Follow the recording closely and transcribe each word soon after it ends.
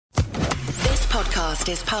podcast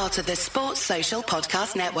is part of the Sports Social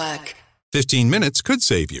Podcast Network. 15 minutes could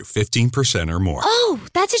save you 15% or more. Oh,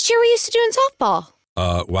 that's a cheer we used to do in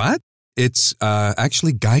softball. What? It's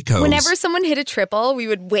actually Geico. Whenever someone hit a triple, we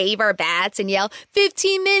would wave our bats and yell,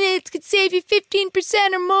 15 minutes could save you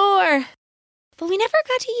 15% or more. But we never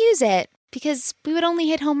got to use it because we would only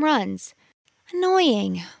hit home runs.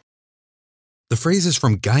 Annoying. The phrase is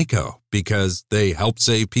from Geico because they help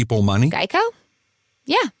save people money. Geico?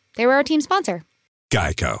 Yeah, they were our team sponsor.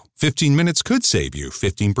 Geico. 15 minutes could save you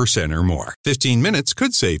 15% or more. 15 minutes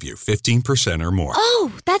could save you 15% or more.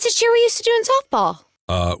 Oh, that's a cheer we used to do in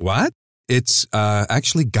softball. What? It's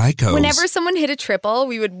actually Geico. Whenever someone hit a triple,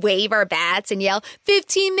 we would wave our bats and yell,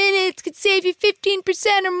 15 minutes could save you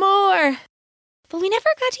 15% or more. But we never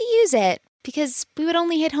got to use it because we would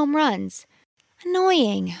only hit home runs.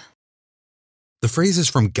 Annoying. The phrase is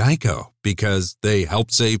from Geico because they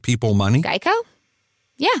help save people money. Geico?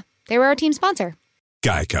 Yeah, they were our team sponsor.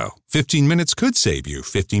 Geico. 15 minutes could save you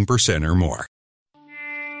 15% or more.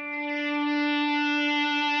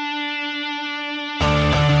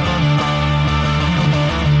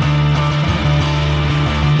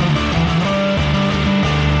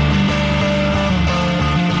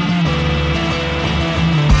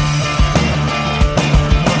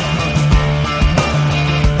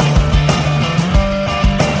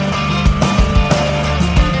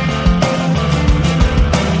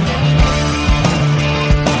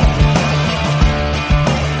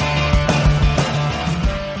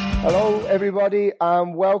 Everybody,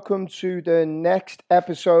 and welcome to the next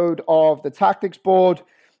episode of the Tactics Board.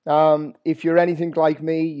 If you're anything like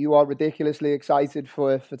me, you are ridiculously excited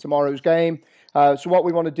for tomorrow's game. So what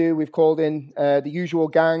we want to do, we've called in the usual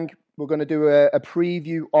gang. We're going to do a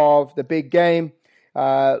preview of the big game,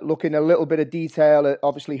 looking a little bit of detail at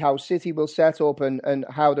obviously how City will set up and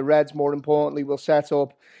how the Reds, more importantly, will set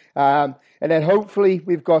up. And then hopefully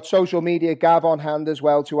we've got social media Gav on hand as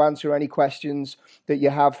well to answer any questions that you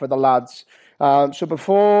have for the lads. So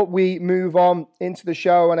before we move on into the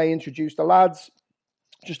show and I introduce the lads,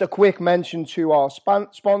 just a quick mention to our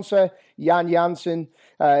sponsor, Jan Jansen.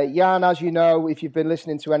 Jan, as you know, if you've been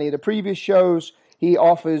listening to any of the previous shows, he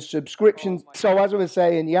offers subscriptions. So as I was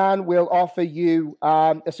saying, Jan will offer you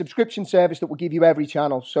a subscription service that will give you every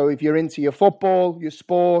channel. So if you're into your football, your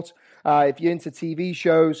sport, if you're into TV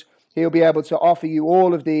shows, he'll be able to offer you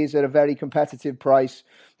all of these at a very competitive price.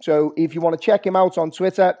 So if you want to check him out on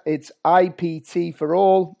Twitter, it's IPT for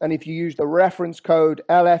all. And if you use the reference code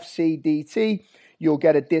LFCDT, you'll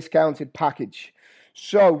get a discounted package.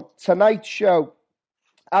 So tonight's show,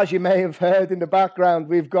 as you may have heard in the background,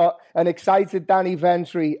 we've got an excited Danny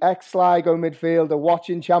Ventry, ex-Sligo midfielder,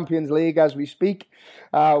 watching Champions League as we speak.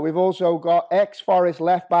 We've also got ex-Forest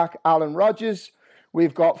left-back Alan Rogers.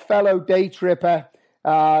 We've got fellow day tripper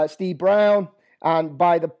Steve Brown. And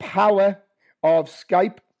by the power of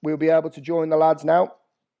Skype, we'll be able to join the lads now.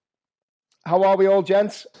 How are we all,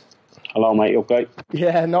 gents? Hello, mate. You okay?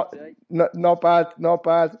 Yeah, not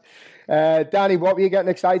bad. Danny, what were you getting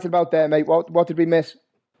excited about there, mate? What did we miss?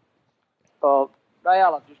 Oh,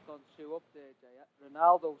 Real have just gone 2 up there, Jay.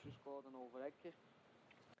 Ronaldo's just scored an overhead kick.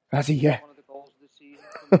 Has he? Yeah. One of the goals of the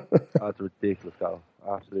season. That's ridiculous, Cal.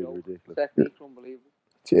 Absolutely ridiculous. Technique's unbelievable.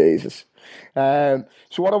 Jesus. So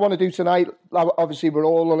what I want to do tonight, obviously we're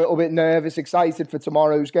all a little bit nervous, excited for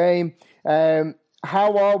tomorrow's game.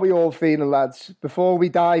 How are we all feeling, lads? Before we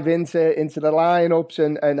dive into the lineups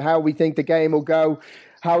and how we think the game will go,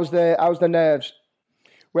 how's the nerves?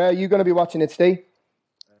 Where are you going to be watching it, Steve?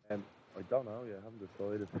 I don't know. Yeah, I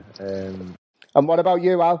haven't decided. And what about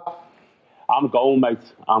you, Al? I'm going, mate.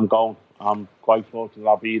 I'm going. I'm quite fortunate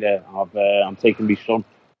I'll be there. I'm taking my son.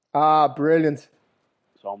 Ah, brilliant.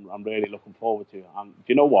 So I'm really looking forward to it. And do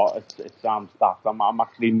you know what? It's stacked. I'm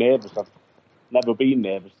actually nervous. I've never been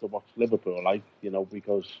nervous to watch Liverpool,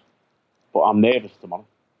 but I'm nervous tomorrow.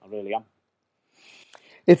 I really am.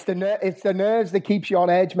 It's the nerves that keeps you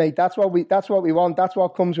on edge, mate. That's what we want. That's what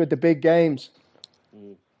comes with the big games.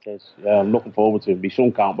 Yeah, I'm looking forward to it. My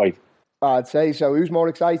son can't wait. I'd say so. Who's more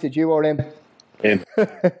excited, you or him? Him.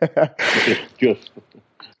 Just.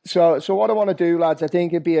 So what I want to do, lads, I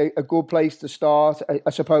think it'd be a good place to start. I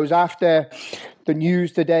suppose after the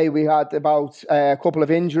news today, we had about a couple of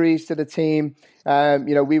injuries to the team.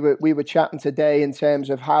 We were chatting today in terms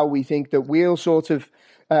of how we think that we'll sort of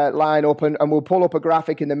line up, and we'll pull up a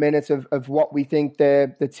graphic in a minute of what we think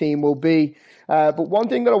the team will be. But one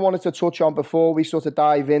thing that I wanted to touch on before we sort of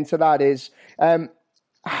dive into that is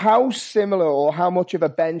how similar or how much of a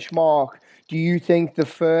benchmark do you think the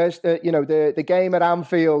first, the game at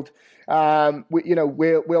Anfield,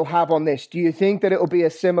 we'll have on this? Do you think that it'll be a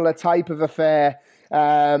similar type of affair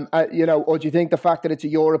Or do you think the fact that it's a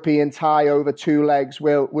European tie over 2 legs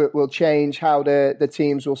will change how the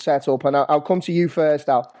teams will set up? And I'll come to you first,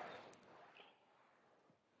 Al.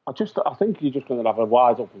 I think you're just going to have a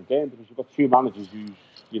wide open game because you've got 2 managers whose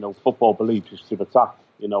football beliefs is to attack.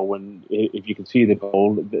 When if you can see the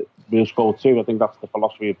goal, we'll score 2. I think that's the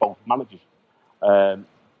philosophy of both managers.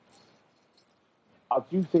 I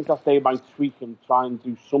do think that they might tweak and try and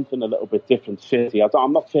do something a little bit different. City,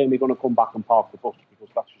 I'm not saying they're going to come back and park the bus because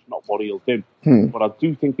that's just not what he'll do. But I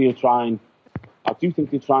do think they'll try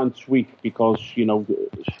and tweak because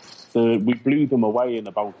we blew them away in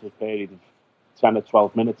about a period of 10 or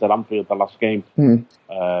 12 minutes at Anfield the last game.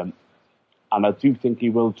 And I do think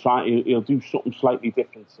he'll do something slightly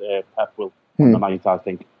different. Pep will on the night, I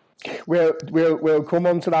think. We'll come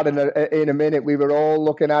on to that in a minute. We were all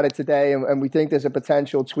looking at it today, and we think there's a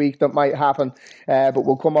potential tweak that might happen. But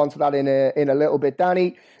we'll come on to that in a little bit.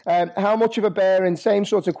 Danny, how much of a bearing? Same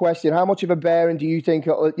sort of question. How much of a bearing do you think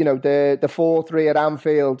the 4-3 at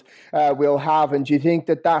Anfield will have? And do you think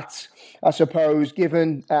that's, I suppose,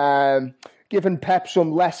 given Pep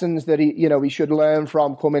some lessons that he should learn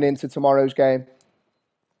from coming into tomorrow's game?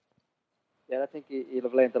 Yeah, I think he'll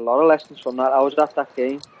have learned a lot of lessons from that. I was at that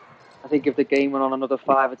game. I think if the game went on another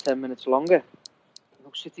 5 or 10 minutes longer,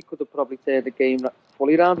 City could have probably turned the game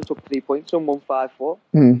fully round and took 3 points and won 5-4.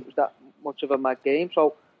 It was that much of a mad game.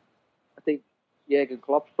 So I think Jurgen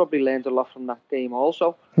Klopp's probably learned a lot from that game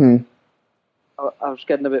also. I was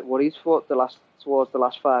getting a bit worried towards the last 5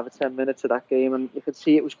 or 10 minutes of that game, and you could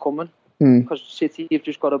see it was coming. Because City, you've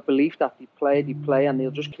just got a belief that they play, and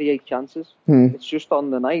they'll just create chances. It's just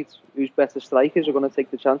on the night who's better strikers are going to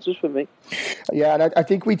take the chances for me. Yeah, and I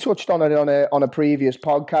think we touched on it on a previous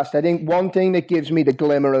podcast. I think one thing that gives me the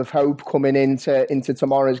glimmer of hope coming into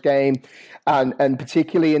tomorrow's game, and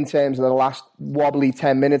particularly in terms of the last wobbly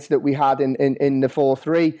 10 minutes that we had in the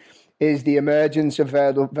 4-3, is the emergence of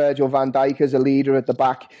Virgil van Dijk as a leader at the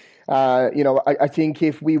back. I think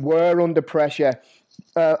if we were under pressure,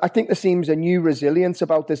 I think there seems a new resilience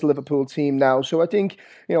about this Liverpool team now. So I think,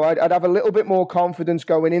 I'd have a little bit more confidence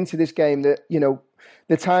going into this game that,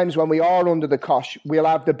 the times when we are under the cosh, we'll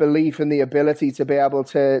have the belief and the ability to be able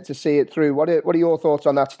to see it through. What are your thoughts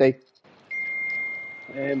on that, Steve?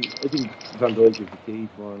 I think Van Dijk is the key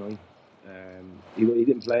tomorrow night. He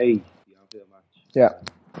didn't play the Anfield match. Yeah.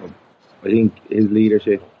 I think his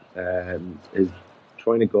leadership is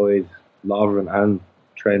trying to guide Lovren and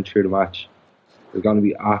Trent through the match. Is going to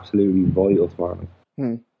be absolutely vital tomorrow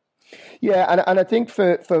night. Yeah, and I think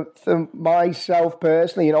for myself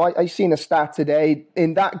personally, I seen a stat today.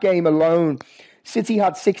 In that game alone, City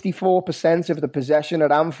had 64% of the possession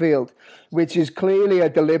at Anfield, which is clearly a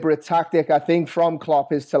deliberate tactic, I think, from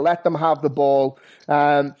Klopp, is to let them have the ball,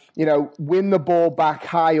 win the ball back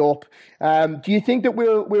high up. Do you think that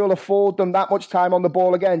we'll afford them that much time on the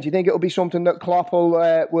ball again? Do you think it'll be something that Klopp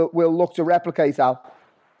will look to replicate, Al?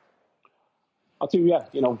 I do, yeah.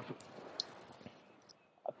 It's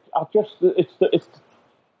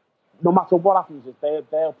no matter what happens,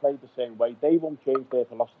 they'll play the same way. They won't change their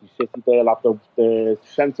philosophy. City, they'll have the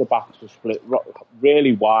centre backs to split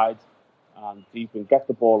really wide and deep and get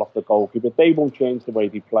the ball off the goalkeeper. They won't change the way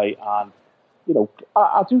they play, and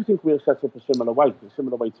I do think we'll set up a similar way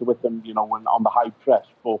to with them. When on the high press,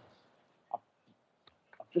 but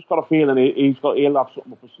I've just got a feeling he'll have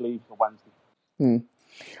something up his sleeve for Wednesday.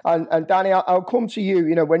 And Danny, I'll come to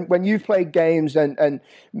you. When you've played games and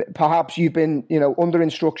perhaps you've been, under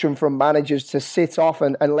instruction from managers to sit off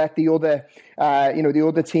and let the other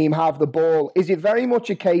team have the ball. Is it very much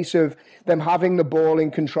a case of them having the ball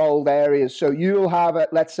in controlled areas? So you'll have,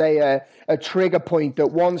 let's say, a trigger point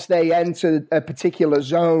that once they enter a particular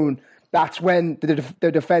zone, that's when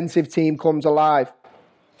the defensive team comes alive.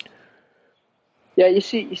 Yeah, you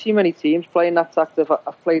see many teams playing that tactic.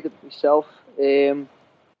 I've played it myself. I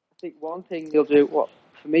think one thing they'll do,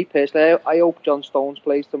 for me personally, I hope John Stones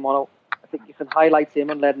plays tomorrow. I think you can highlight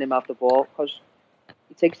him and letting him have the ball because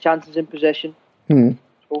he takes chances in possession. So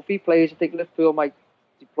if he plays, I think Liverpool might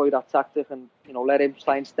deploy that tactic and let him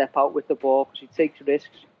try and step out with the ball because he takes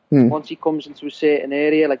risks. Once he comes into a certain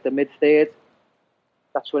area like the mid-third,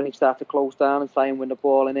 that's when he starts to close down and try and win the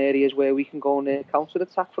ball in areas where we can go and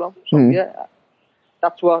counter-attack from. So yeah,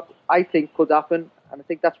 that's what I think could happen, and I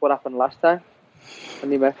think that's what happened last time. when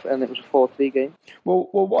they met, and it was a 4-3 game. Well,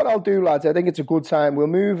 what I'll do, lads, I think it's a good time. We'll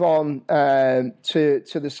move on to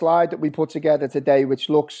the slide that we put together today, which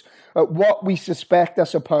looks at what we suspect, I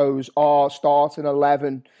suppose, our starting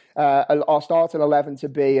 11 to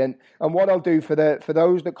be. And what I'll do for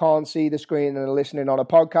those that can't see the screen and are listening on a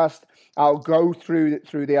podcast, I'll go through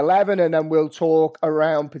the 11, and then we'll talk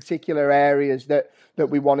around particular areas that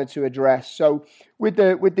we wanted to address. So with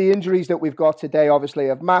the injuries that we've got today, obviously,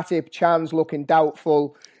 of Matip, Chan's looking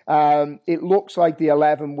doubtful. It looks like the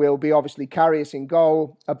 11 will be obviously Karius in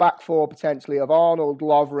goal, a back four potentially of Arnold,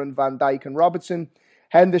 Lovren, Van Dijk and Robertson,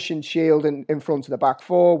 Henderson, Shield in front of the back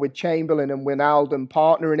four with Chamberlain and Wijnaldum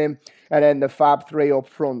partnering him, and then the Fab three up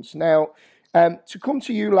front. Now, to come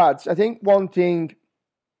to you, lads, I think one thing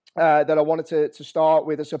that I wanted to start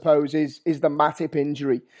with, I suppose, is the Matip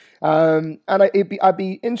injury. And I'd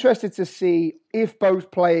be interested to see if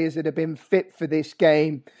both players that have been fit for this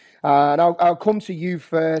game. And I'll come to you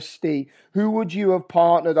first, Steve. Who would you have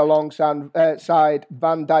partnered alongside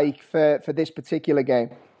Van Dijk for this particular game?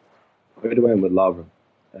 I would have went with Lovren,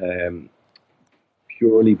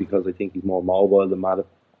 purely because I think he's more mobile than Matip,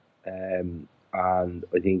 and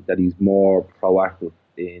I think that he's more proactive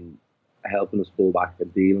in helping us pull back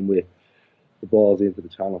and dealing with the balls into the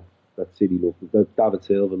channel that City loves. David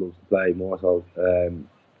Silva loves to play more so.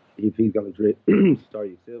 If he's going to drift, if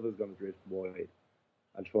Silva's going to drift wide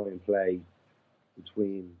and try and play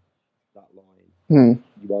between that line,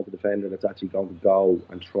 you want a defender that's actually going to go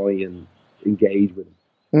and try and engage with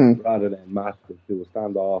him, rather than Matip, who will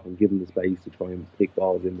stand off and give him the space to try and pick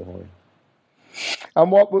balls in behind. And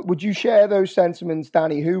what would you share those sentiments,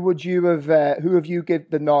 Danny? Who have you give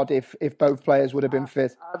the nod if both players would have been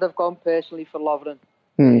fit? I'd have gone personally for Lovren,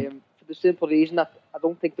 for the simple reason that I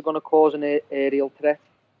don't think they're going to cause an aerial threat.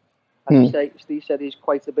 As Steve said, he's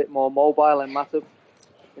quite a bit more mobile and Matip.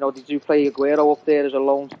 You know, they do play Aguero up there as a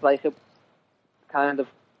lone striker, kind of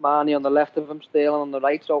Marnie on the left of him, Sterling on the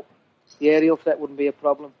right, so the aerial threat wouldn't be a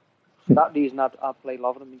problem. For that reason, I'd play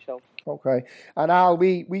Lovren myself. Okay. And Al,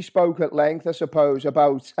 we spoke at length, I suppose,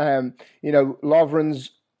 about Lovren's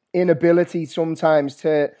inability sometimes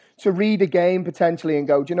to read a game potentially and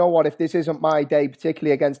go, do you know what, if this isn't my day,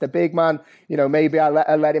 particularly against a big man, maybe I'll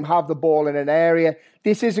let him have the ball in an area.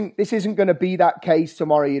 This isn't going to be that case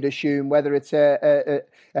tomorrow, you'd assume, whether it's a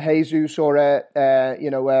Jesus or an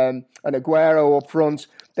Aguero up front.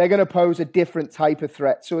 They're going to pose a different type of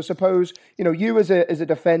threat. So I suppose, you as a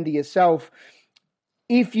defender yourself,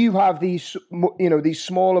 if you have these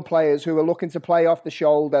smaller players who are looking to play off the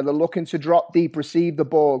shoulder, they're looking to drop deep, receive the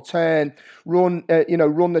ball, turn, run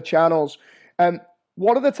the channels.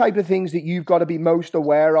 What are the type of things that you've got to be most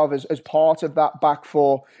aware of as part of that back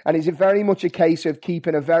four? And is it very much a case of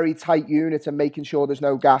keeping a very tight unit and making sure there's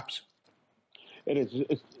no gaps? It is.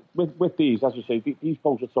 It's, with these, as you say, these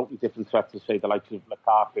pose a totally different threat to, say, the likes of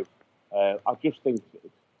Lukaku. I just think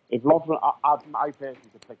if Lovren, I personally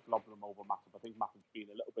could pick Lovren over Matip. I think Matip's been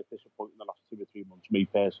a little bit disappointing the last 2 or 3 months, me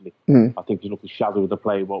personally. I think he's looked a shadow of the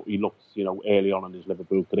player what he looked, early on in his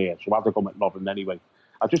Liverpool career. So I'd have gone with Lovren anyway.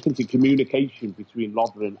 I just think the communication between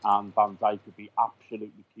Lovren and Van Dijk would be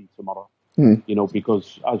absolutely key tomorrow.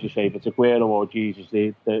 Because, as you say, if it's Aguero or Jesus,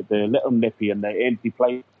 they're a little nippy and they're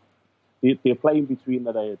playing. They're playing between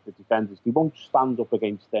the defenders. They won't stand up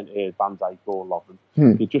against Van Dijk or Lovren.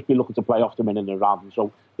 They'll just be looking to play off them in and around. And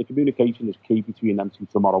so the communication is key between them two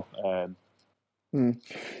tomorrow.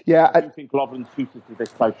 Yeah, I think Lovren's suited to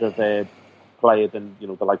this type of player than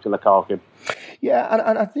the likes of Lukaku. Yeah,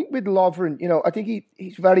 and I think with Lovren, I think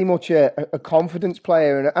he's very much a confidence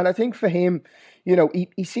player, and I think for him,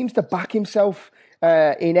 he seems to back himself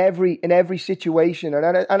in every situation,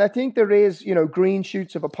 and I think there is green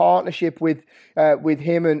shoots of a partnership with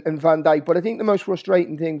him and Van Dijk. But I think the most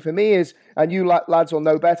frustrating thing for me is, and you lads will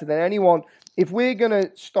know better than anyone, if we're going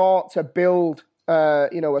to start to build a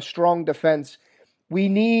strong defence, we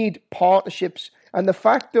need partnerships. And the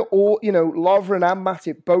fact that Lovren and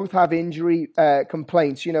Matip both have injury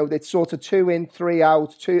complaints, it's sort of 2 in, 3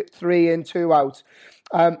 out, 3 in, 2 out.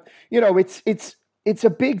 It's a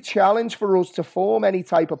big challenge for us to form any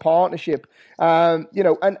type of partnership.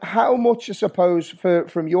 And how much, I suppose,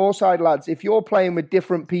 from your side, lads, if you're playing with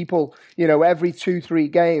different people, every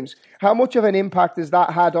 2-3 games, how much of an impact has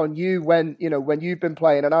that had on you when you've been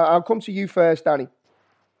playing? And I'll come to you first, Danny.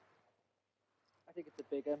 I think it's a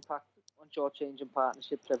big impact. Once you're changing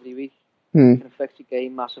partnerships every week, it can affect your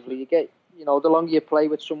game massively. You get, the longer you play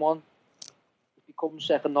with someone, it becomes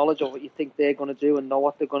second knowledge of what you think they're going to do and know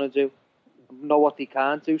what they're going to do, know what they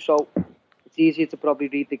can't do. So it's easier to probably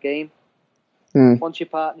read the game. Once your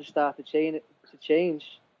partners start to change,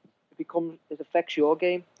 it it affects your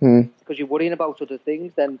game because you're worrying about other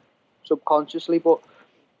things then subconsciously. But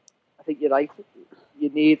I think you're right. You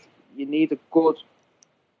need a good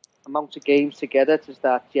amount of games together to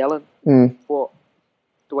start gelling. But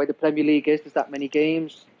the way the Premier League is, there's that many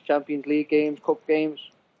games, Champions League games, Cup games.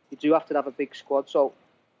 You do have to have a big squad. So,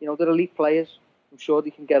 they're elite players. I'm sure they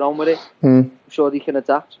can get on with it. I'm sure they can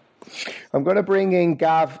adapt. I'm going to bring in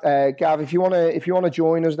Gav. Gav, if you want to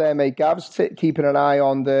join us there, mate. Gav's keeping an eye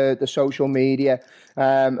on the social media.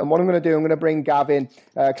 And what I'm going to do, I'm going to bring Gav in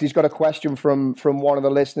because he's got a question from one of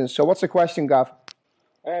the listeners. So what's the question, Gav?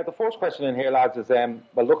 The first question in here, lads, is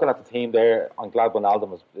looking at the team there, I'm glad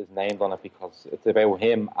Wijnaldum is named on it because it's about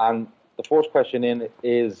him. And the first question in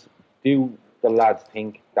is, do the lads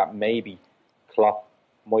think that maybe Klopp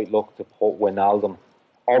might look to put Wijnaldum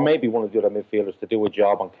or maybe one of the other midfielders to do a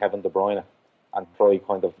job on Kevin De Bruyne and try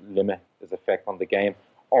kind of limit his effect on the game?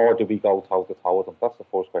 Or do we go toe-to-toe with them? That's the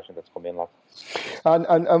first question that's come in, lads.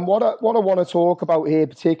 And what I want to talk about here,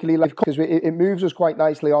 particularly because it moves us quite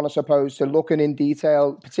nicely on, I suppose, to looking in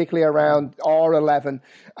detail, particularly around R11.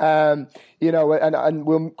 And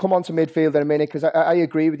we'll come on to midfield in a minute because I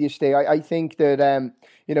agree with you, Steve. I think that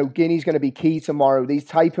Guinea's going to be key tomorrow. These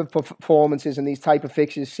type of performances and these type of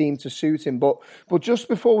fixtures seem to suit him. But just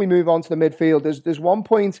before we move on to the midfield, there's one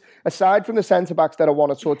point aside from the centre backs that I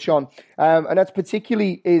want to touch on, and that's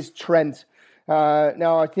particularly is Trent.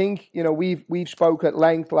 Now, I think, we've spoke at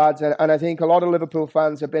length, lads, and I think a lot of Liverpool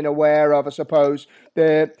fans have been aware of, I suppose,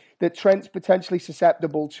 that Trent's potentially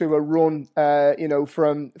susceptible to a run,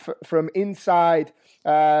 from inside,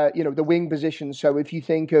 the wing position. So if you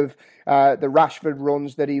think of the Rashford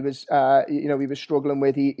runs that he was struggling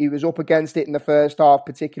with, he was up against it in the first half,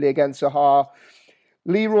 particularly against Zaha.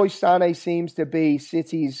 Leroy Sané seems to be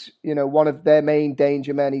City's, one of their main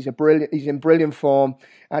danger men. He's in brilliant form,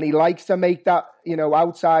 and he likes to make that,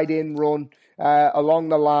 outside in run along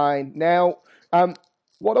the line. Now,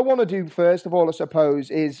 what I want to do first of all, I suppose,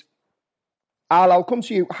 is I'll come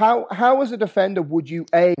to you. How as a defender would you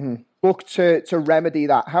look to remedy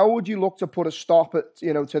that? How would you look to put a stop at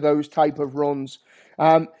to those type of runs?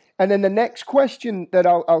 And then the next question that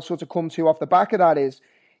I'll sort of come to off the back of that is,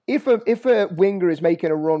 if a winger is making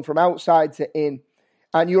a run from outside to in,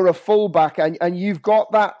 and you're a fullback and you've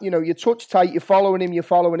got that, you're touch tight, you're following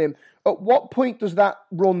him, at what point does that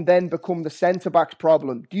run then become the centre-back's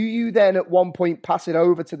problem? Do you then at one point pass it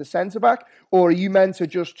over to the centre-back, or are you meant to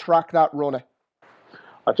just track that runner?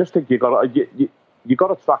 I just think you got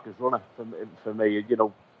to track his runner for me.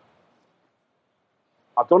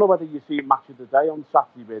 I don't know whether you see Match of the Day on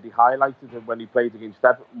Saturday where they highlighted it when he played against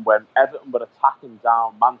Everton, when Everton were attacking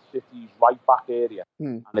down Man City's right back area,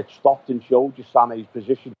 and it stopped and showed you Sané's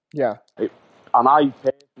position. Yeah. And I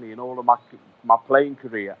personally, in all of my playing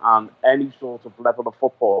career and any sort of level of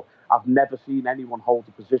football, I've never seen anyone hold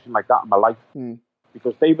a position like that in my life.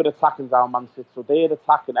 Because they were attacking down Man City, so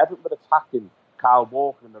Everton were attacking Kyle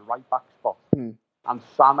Walker in the right back spot, and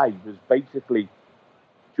Sané was basically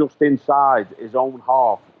just inside his own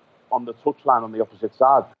half on the touchline on the opposite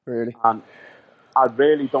side. Really? And I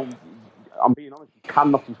really don't, I'm being honest, you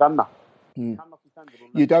cannot defend that. You cannot defend it.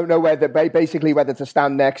 You don't know whether to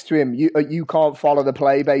stand next to him. You can't follow the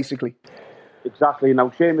play, basically. Exactly. Now,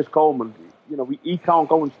 Seamus Coleman, he can't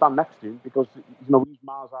go and stand next to him because, he's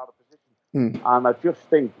miles out of position. And I just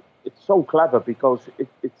think it's so clever because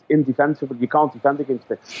it's indefensible. You can't defend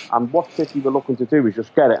against it. And what City were looking to do is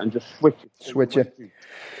just get it and just switch it.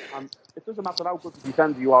 And it doesn't matter how good a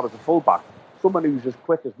defender you are as a fullback. Someone who's as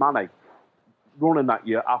quick as Mane running at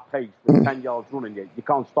you at pace with 10 yards running you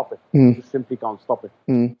can't stop it. You just simply can't stop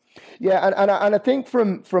it. Yeah, and I think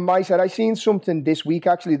from my side, I've seen something this week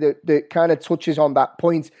actually that kind of touches on that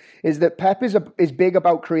point, is that Pep is big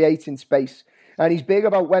about creating space. And he's big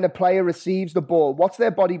about when a player receives the ball, what's their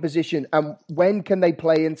body position and when can they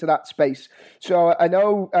play into that space. So I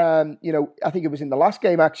know, I think it was in the last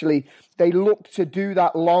game, actually, they looked to do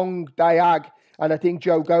that long diag. And I think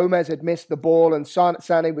Joe Gomez had missed the ball and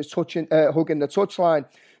Sané was hugging the touchline.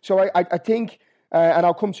 So I think, and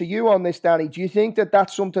I'll come to you on this, Danny, do you think that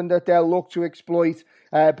that's something that they'll look to exploit,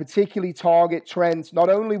 particularly target Trent, not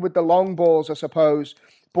only with the long balls, I suppose,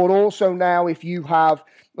 but also now if you have,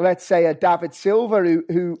 let's say, a David Silva,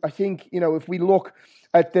 who I think, if we look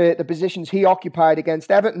at the positions he occupied against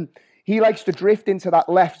Everton, he likes to drift into that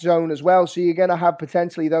left zone as well. So you're going to have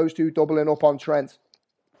potentially those two doubling up on Trent.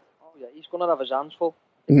 Oh, yeah, he's going to have his hands full.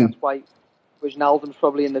 That's why Wijnaldum's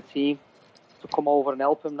probably in the team to come over and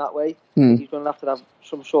help him that way. He's going to have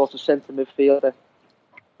some sort of centre midfielder,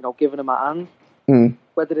 giving him a hand.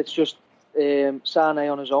 Whether it's just Sané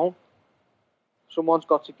on his own. someone's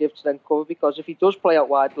got to give to them cover, because if he does play out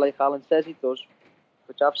wide like Alan says he does,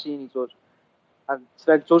 which I've seen he does, and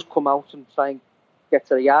Trent does come out and try and get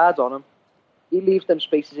to the yard on him, he leaves them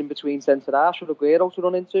spaces in between centre-halves for Aguero to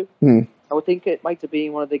run into. I would think it might have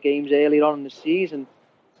been one of the games earlier on in the season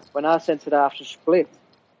when our centre-halves were split,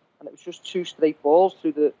 and it was just 2 straight balls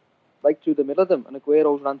through the middle of them, and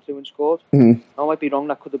Aguero's ran through and scored. I might be wrong,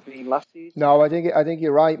 that could have been last season. No, I think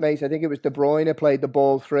you're right, mate. I think it was De Bruyne who played the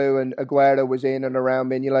ball through and Aguero was in and around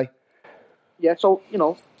Mignolet. Yeah, so,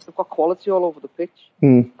 they've got quality all over the pitch.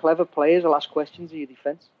 Clever players will ask questions of your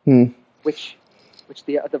defence, which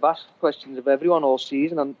they've asked questions of everyone all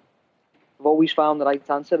season, and they've always found the right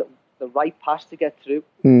answer, the right pass to get through.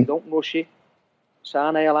 You don't rush it.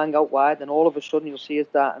 Sane will hang out wide, and all of a sudden you'll see us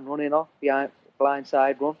start and running off behind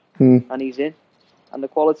blindside run, and he's in. And the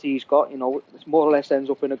quality he's got, it's more or less ends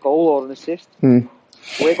up in a goal or an assist.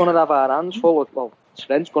 We're going to have our hands full. Well,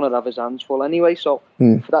 Trent's going to have his hands full anyway. So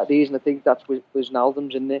for that reason, I think that's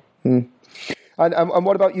Wijnaldum's in there. And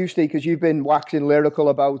what about you, Steve? Because you've been waxing lyrical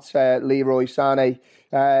about Leroy Sané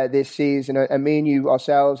this season, and me and you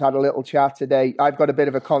ourselves had a little chat today. I've got a bit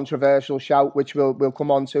of a controversial shout, which we'll come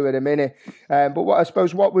on to in a minute. But I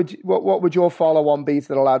suppose what would your follow-on be to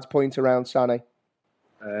the lads' point around Sané?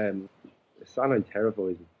 Sané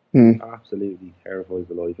terrifies me. Absolutely terrifies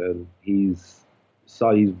the life out of him. He's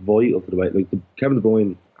vital to the way. Kevin De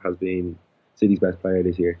Bruyne has been City's best player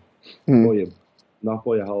this year. Not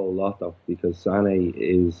by a whole lot though, because Sané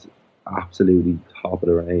is absolutely top of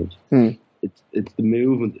the range. It's the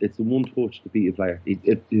movement. It's the one touch to beat a player.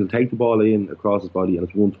 He'll take the ball in across his body, and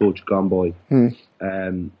it's one touch gone by.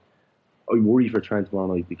 I worry for Trent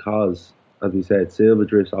tomorrow night because, as we said, Silva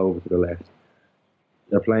drifts over to the left.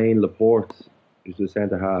 They're playing Laporte, who's the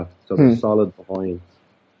centre half, so they're solid behind.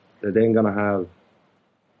 They're then going to have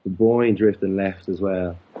De Bruyne drifting left as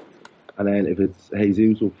well, and then if it's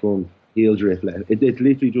Jesus up front, he'll drift left. It's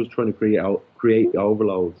literally just trying to create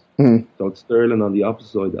overloads. So it's Sterling on the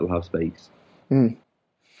opposite side that'll have space.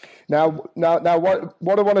 Now, what I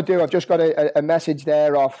want to do, I've just got a message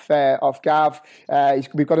there off Gav.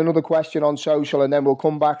 We've got another question on social, and then we'll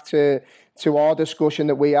come back to our discussion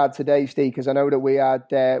that we had today, Steve, because I know that we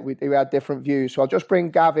had different views. So I'll just bring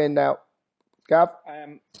Gav in now. Gav?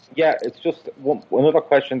 Yeah, it's just another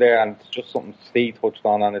question there, and it's just something Steve touched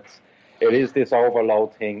on, and it is this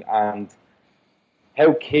overload thing, and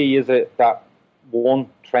how key is it that, one,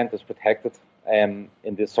 Trent is protected in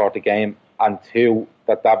this sort of game, and two,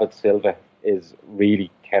 that David Silva is really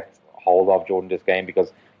kept hold of during this game,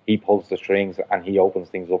 because he pulls the strings and he opens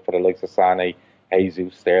things up for the likes of Sané,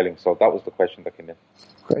 Jesus, Sterling. So that was the question that came in.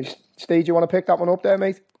 Great. Steve, do you want to pick that one up there,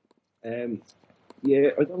 mate? Yeah,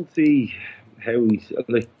 I don't see how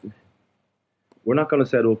we're not going to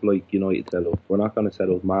set up like United set up. We're not going to set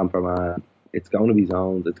up man for man. It's going to be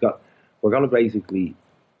zones. We're going to basically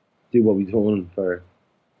do what we've done for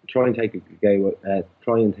try and take the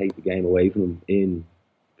game away from them in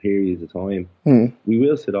periods of time. We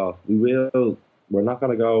will sit off. We're not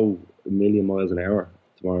going to go a million miles an hour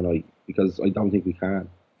tomorrow night, because I don't think we can.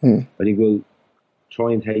 I think we'll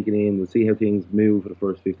try and take it in. We'll see how things move for the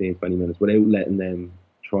first 15, 20 minutes without let them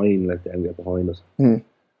get behind us.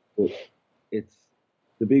 But it's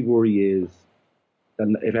the big worry is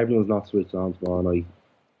that if everyone's not switched on tomorrow night,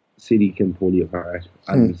 City can pull you apart,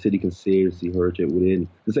 and City can seriously hurt you within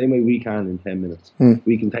the same way we can in 10 minutes.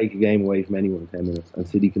 We can take a game away from anyone in 10 minutes, and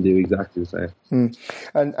City can do exactly the same.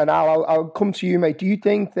 And I'll come to you, mate. Do you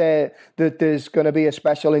think that there's going to be a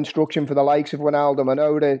special instruction for the likes of Wijnaldum? I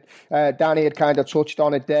know that Danny had kind of touched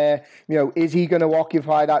on it there. Is he going to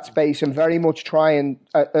occupy that space and very much try and,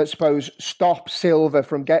 I suppose, stop Silva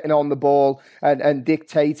from getting on the ball and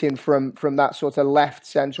dictating from that sort of left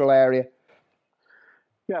central area?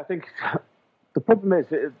 Yeah, I think the problem is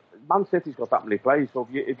Man City's got that many players. So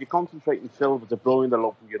if you're concentrating Silva, De Bruyne, they'll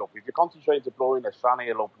open you up. If you're concentrating De Bruyne, Sané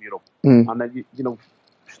will open you up. And then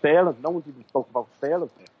Sterling. No one's even spoke about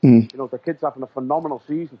Sterling. The kid's having a phenomenal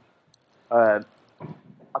season. I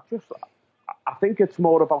think it's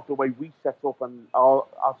more about the way we set up, and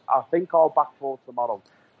I think our back four tomorrow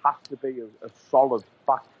has to be a solid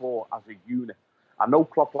back four as a unit. I know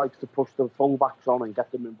Klopp likes to push the full-backs on and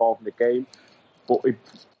get them involved in the game. But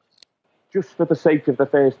just for the sake of the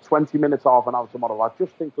first 20 minutes, half an hour tomorrow, I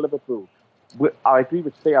just think Liverpool, I agree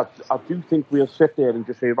with Steve, I do think we'll sit there and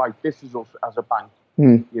just say, right, this is us as a bank,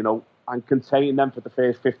 and contain them for the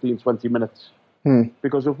first 15, 20 minutes.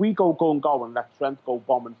 Because if we go and let Trent go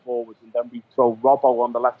bombing forwards, and then we throw Robbo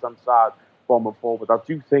on the left-hand side bombing forward, I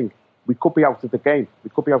do think we could be out of the game. We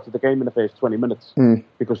could be out of the game in the first 20 minutes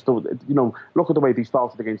because, look at the way they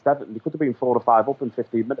started against Everton. They could have been 4 or 5 up in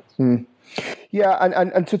 15 minutes. Yeah,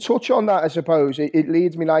 and to touch on that, I suppose, it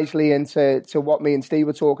leads me nicely into what me and Steve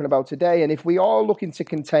were talking about today. And if we are looking to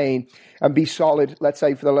contain and be solid, let's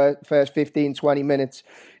say, for the first 15, 20 minutes,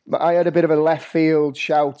 I had a bit of a left field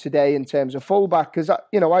shout today in terms of fullback because,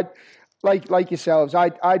 I'd like yourselves,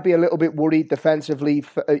 I'd be a little bit worried defensively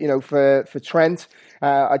for Trent.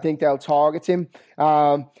 I think they'll target him.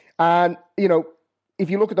 If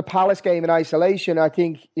you look at the Palace game in isolation, I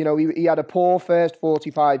think, he had a poor first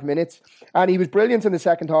 45 minutes and he was brilliant in the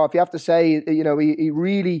second half. You have to say, he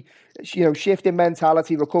really, shifted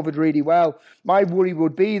mentality, recovered really well. My worry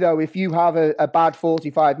would be, though, if you have a bad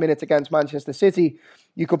 45 minutes against Manchester City,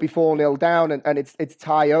 you could be 4-0 down and it's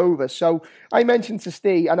tie over. So I mentioned to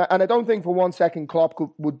Steve, and I don't think for 1 second Klopp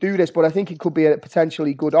would do this, but I think it could be a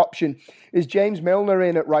potentially good option, is James Milner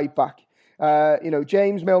in at right back.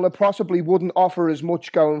 James Milner possibly wouldn't offer as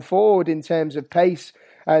much going forward in terms of pace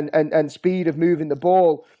and speed of moving the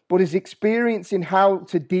ball, but his experience in how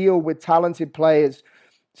to deal with talented players.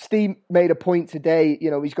 Steve made a point today,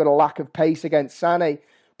 he's got a lack of pace against Sané,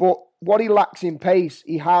 but what he lacks in pace,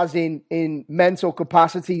 he has in mental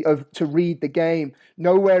capacity to read the game,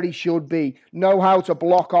 know where he should be, know how to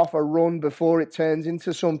block off a run before it turns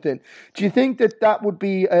into something. Do you think that would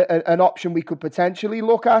be an option we could potentially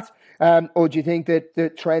look at? Or do you think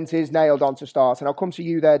that Trent is nailed on to start? And I'll come to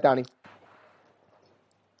you there, Danny.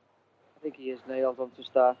 I think he is nailed on to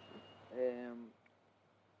start.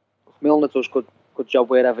 Milner does good job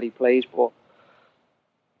wherever he plays, but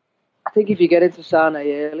I think if you get into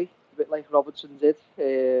Sané early, a bit like Robertson did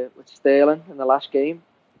with Sterling in the last game,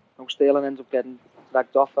 Sterling ends up getting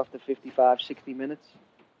dragged off after 55, 60 minutes.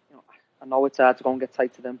 I know it's hard to go and get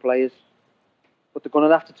tight to them players, but they're going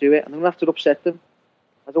to have to do it, and they're going to have to upset them.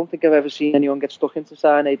 I don't think I've ever seen anyone get stuck into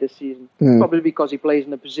Sané this season. Probably because he plays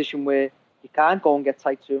in a position where you can't go and get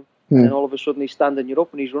tight to him, and then all of a sudden he's standing you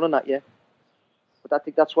up and he's running at you. But I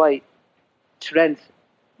think that's why Trent,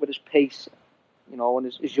 with his pace, and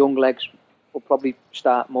his young legs, will probably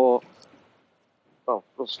start more. Well,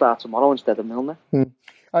 will start tomorrow instead of Milner.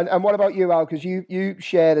 And what about you, Al? Because you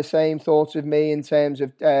share the same thoughts of me in terms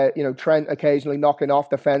of Trent occasionally knocking off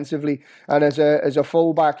defensively, and as a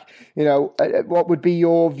fullback, what would be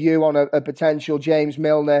your view on a potential James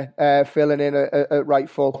Milner filling in at right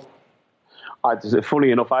full?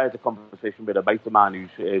 Funny enough, I had a conversation with a mate of mine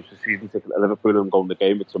who's a season ticket at Liverpool and going to the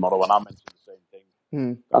game with tomorrow, and I mentioned the same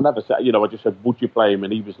thing. I never said, I just said, would you play him?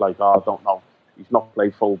 And he was like, I don't know. He's not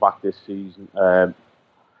played fullback this season.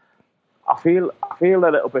 I feel a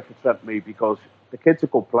little bit for Trent, me, because the kid's a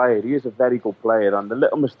good player. He is a very good player, and the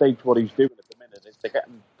little mistakes what he's doing at the minute is they're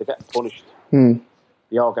getting punished.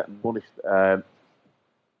 They are getting punished. I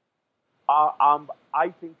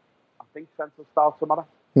think Trent will start tomorrow.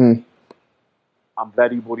 I'm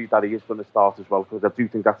very worried that he is going to start as well, because I do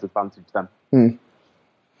think that's advantage them.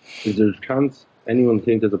 Is there a chance anyone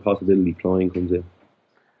think there's a possibility Clyne comes in?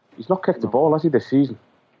 He's not kicked the ball, has he, this season?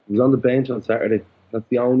 He was on the bench on Saturday. That's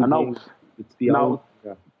the only thing. It's the only.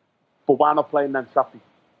 Yeah. But why not play him then Saturday?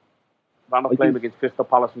 Why not play him against Crystal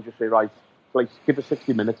Palace and just say, right, give us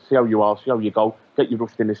 60 minutes, see how you are, see how you go, get your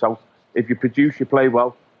rustiness out. If you produce, you play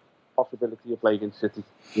well, possibility you play against City.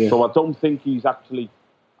 Yeah. So I don't think he's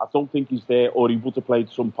there, or he would have played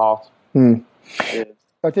some part. I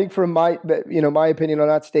think from my opinion on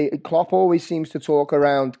that state, Klopp always seems to talk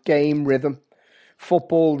around game rhythm,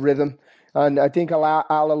 football rhythm. And I think Al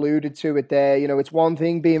alluded to it there. It's one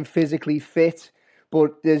thing being physically fit,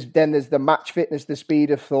 but there's the match fitness, the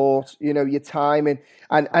speed of thought, your timing.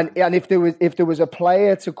 And if there was a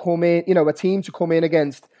player to come in, a team to come in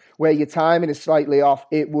against where your timing is slightly off,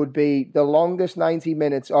 it would be the longest 90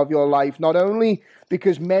 minutes of your life. Not only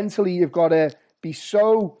because mentally you've got to be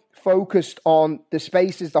so focused on the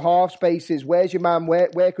spaces, the half spaces, where's your man,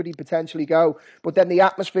 where could he potentially go? But then the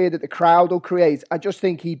atmosphere that the crowd will create, I just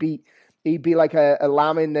think he'd be like a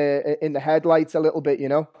lamb in the headlights a little bit,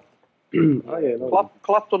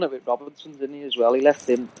 Klopp done it with Robertson, didn't he, as well? He left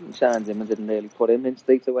him, he signed him and didn't really put him in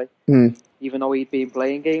straight away, even though he'd been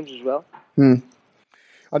playing games as well.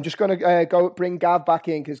 I'm just going to go bring Gav back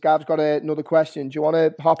in, because Gav's got another question. Do you want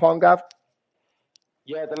to hop on, Gav?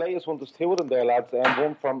 Yeah, the latest one, there's two of them there, lads.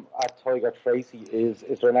 One from Tiger Tracy is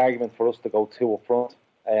there an argument for us to go two up front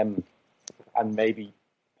and maybe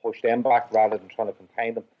push them back rather than trying to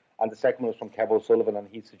contain them? And the second one is from Kev O'Sullivan, and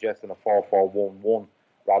he's suggesting a 4-4-1-1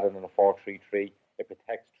 rather than a 4-3-3. It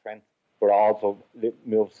protects Trent, but also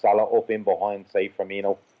moves Salah up in behind, say,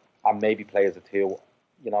 Firmino, and maybe play as a two,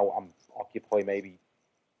 and occupy maybe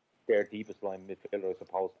their deepest line midfielder, I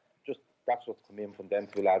suppose. Just that's what's come in from them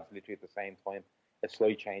two lads literally at the same time. A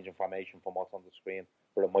slight change in formation from what's on the screen,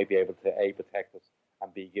 but it might be able to A, protect us,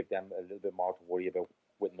 and B, give them a little bit more to worry about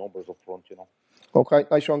with numbers up front, you know. Okay,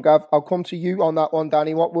 nice one, Gav. I'll come to you on that one,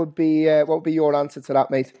 Danny. What would be your answer to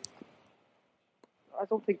that, mate? I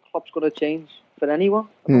don't think Klopp's going to change for anyone.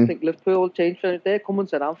 I don't think Liverpool will change for anyone. They're coming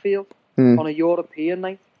to Anfield on a European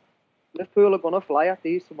night. Liverpool are going to fly at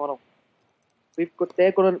these tomorrow.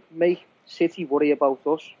 They're going to make City worry about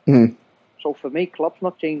us. So for me, Klopp's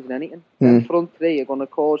not changing anything. The front three are going to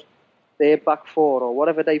cause their back four or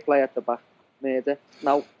whatever they play at the back murder.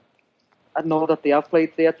 Now, I know that they have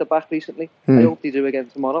played three at the back recently. I hope they do again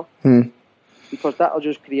tomorrow. Because that'll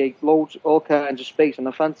just create all kinds of space, and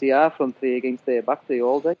I fancy our front three against their back three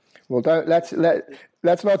all day. Well, let's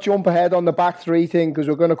not jump ahead on the back three thing, because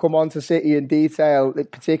we're going to come on to City in detail,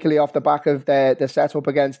 particularly off the back of the setup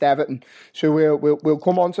against Everton. So we'll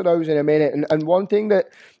come on to those in a minute. And one thing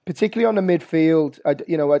that, particularly on the midfield,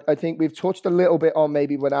 I think we've touched a little bit on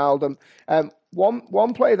maybe Wijnaldum.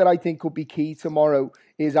 One player that I think could be key tomorrow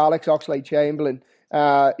is Alex Oxlade-Chamberlain.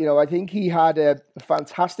 I think he had a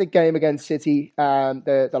fantastic game against City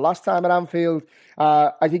the last time at Anfield.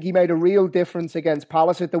 I think he made a real difference against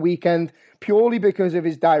Palace at the weekend, purely because of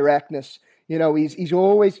his directness. He's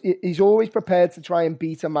always prepared to try and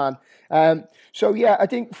beat a man. I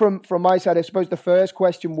think from my side, I suppose the first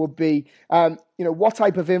question would be, what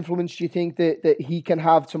type of influence do you think that he can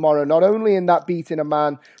have tomorrow? Not only in that beating a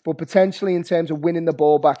man, but potentially in terms of winning the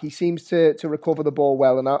ball back. He seems to recover the ball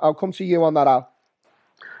well, and I'll come to you on that, Al.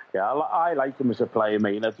 Yeah, I like him as a player,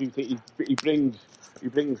 mate. I do think he brings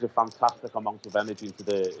a fantastic amount of energy into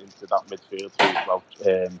that midfield too as well.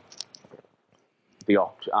 The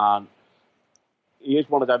Ox, and he is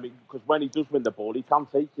one of them, because when he does win the ball, he can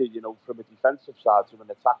take it, from a defensive side to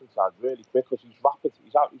an attacking side really quick, because he's rapid.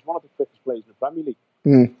 He's one of the quickest players in the Premier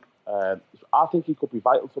League. I think he could be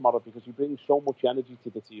vital tomorrow, because he brings so much energy to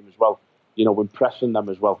the team as well. Impressing them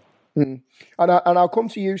as well. And I'll come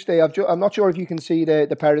to you, Steve. I'm not sure if you can see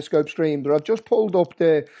the Periscope stream, but I've just pulled up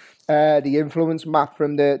the influence map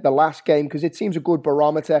from the last game, because it seems a good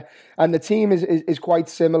barometer, and the team is quite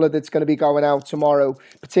similar that's going to be going out tomorrow,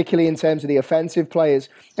 particularly in terms of the offensive players.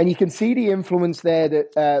 And you can see the influence there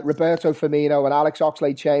that Roberto Firmino and Alex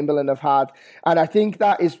Oxlade-Chamberlain have had, and I think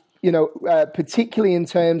that is particularly in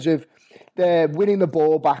terms of their winning the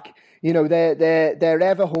ball back. They're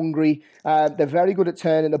ever hungry. They're very good at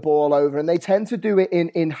turning the ball over, and they tend to do it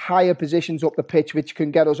in higher positions up the pitch, which can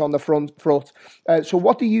get us on the front. So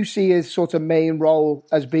what do you see as sort of main role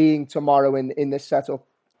as being tomorrow in this setup?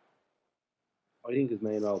 I think his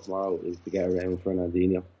main role tomorrow is to get around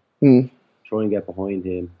Fernandinho. Try and get behind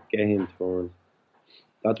him, get him turned.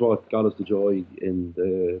 That's what got us the joy in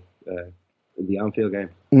the Anfield game.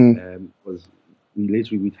 Was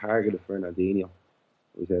we targeted Fernandinho.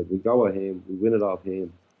 We said, we go at him, we win it off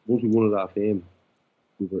him. Once we won it off him,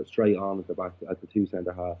 we were straight on at the back, at the two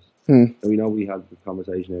centre-halves. And we know we had the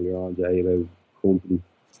conversation earlier on, Jay, about Kompany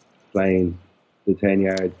playing the 10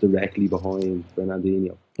 yards directly behind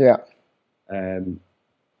Fernandinho. Yeah.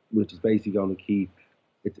 Which is basically going to keep,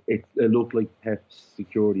 it looked like Pep's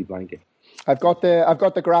security blanket. I've got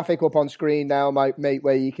the graphic up on screen now, mate,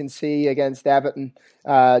 where you can see against Everton.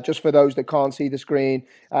 Just for those that can't see the screen,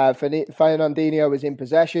 Fernandinho is in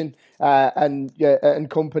possession, and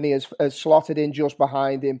Kompany has slotted in just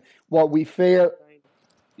behind him. What we feel,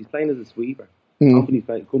 he's playing as a sweeper. Kompany's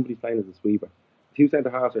playing as a sweeper. Two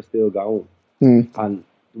centre halves are still going, and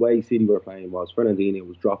the way City were playing was Fernandinho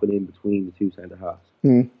was dropping in between the two centre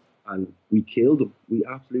halves, and we killed them. We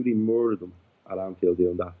absolutely murdered them at Anfield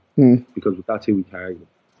doing that. Because that's who we targeted.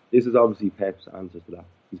 This is obviously Pep's answer to that.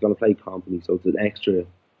 He's going to play Kompany, so it's an extra.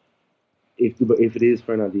 If it is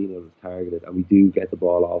Fernandinho that's targeted and we do get the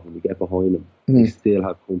ball off and we get behind him, we still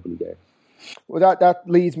have Kompany there. Well, that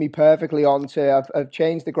leads me perfectly on to, I've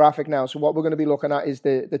changed the graphic now, so what we're going to be looking at is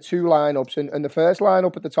the two lineups, and the first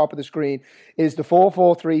lineup at the top of the screen is the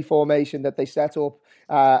 4-4-3 formation that they set up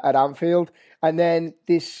at Anfield, and then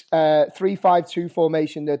this 3-5-2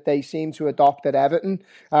 formation that they seem to adopt at Everton,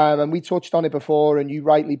 and we touched on it before, and you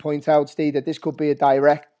rightly point out, Steve, that this could be a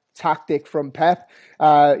direct tactic from Pep,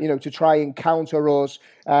 to try and counter us,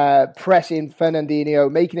 pressing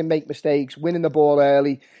Fernandinho, making him make mistakes, winning the ball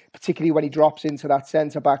early, particularly when he drops into that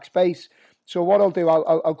centre-back space. So what I'll do,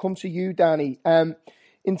 I'll come to you, Danny.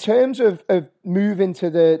 In terms of moving to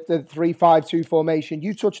the 3-5-2 formation,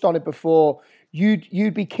 you touched on it before.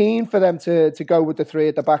 You'd be keen for them to go with the three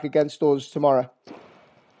at the back against us tomorrow?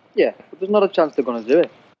 Yeah, but there's not a chance they're going to do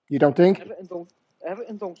it. You don't think?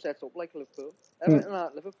 Everton don't set up like Liverpool. Everton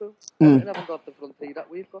aren't Liverpool. Everton haven't got the front three that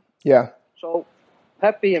we've got. Yeah. So,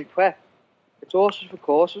 Pep being Pep, It's horses for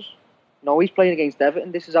courses. No, he's playing against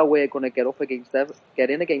Everton. This is how we're going to get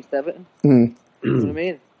in against Everton. You know what I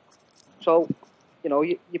mean? So,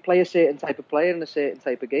 you play a certain type of player in a certain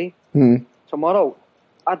type of game. Tomorrow,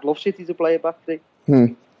 I'd love City to play a back three.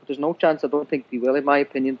 But there's no chance. I don't think they will. In my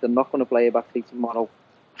opinion, they're not going to play a back three tomorrow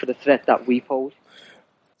for the threat that we pose.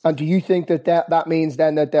 And do you think that means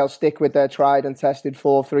then that they'll stick with their tried and tested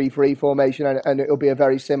 4-3-3 formation, and it'll be a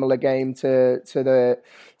very similar game to the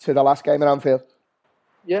last game at Anfield?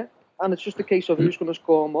 Yeah, and it's just a case of who's going to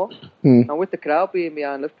score more. And with the crowd being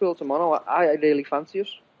behind Liverpool tomorrow, I really fancy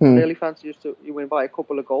us. Really fancy us to win by a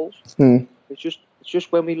couple of goals. It's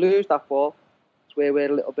just when we lose that ball, it's where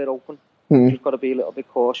we're a little bit open. We've just got to be a little bit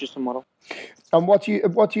cautious tomorrow. And what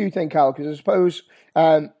do you think, Al? Because I suppose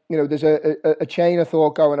there's a chain of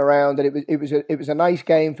thought going around that it was a nice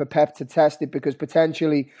game for Pep to test it, because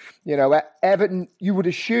potentially, Everton, you would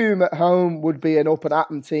assume at home, would be an up and at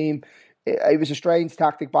 'em team. It was a strange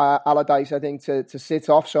tactic by Allardyce, I think, to sit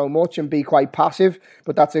off so much and be quite passive,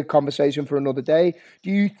 but that's a conversation for another day.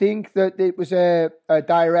 Do you think that it was a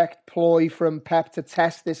direct ploy from Pep to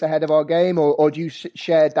test this ahead of our game, or do you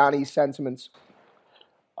share Danny's sentiments?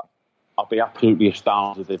 I'll be absolutely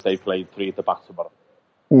astounded if they played three at the back tomorrow.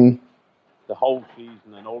 The whole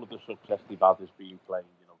season and all of the success they've had has been playing,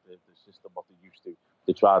 the system what they used to,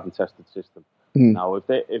 the tried and tested system. Now, if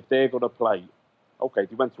they're going to play, okay,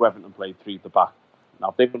 they went to Everton and played three at the back. Now,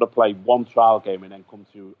 if they're going to play one trial game and then come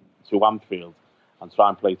to Anfield and try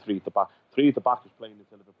and play three at the back is playing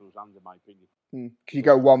into Liverpool's hands, in my opinion. Can you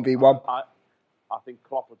go 1v1? I think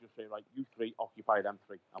Klopp will just say, right, you three occupy them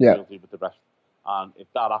three, and we'll deal with the rest. And if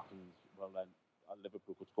that happens, well, then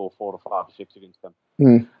Liverpool could score 4 or 5 or 6 against them.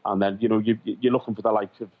 And then, you're looking for the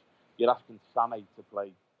likes of, you're asking Sané to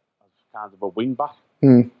play as kind of a wing back.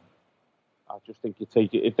 I just think you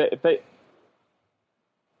take it. If they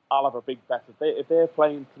I'll have a big bet. If they're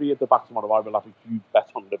playing three at the back tomorrow, I will have a huge bet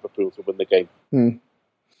on Liverpool to win the game.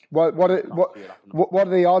 What are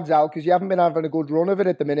the odds, Al? Because you haven't been having a good run of it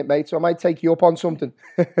at the minute, mate. So I might take you up on something.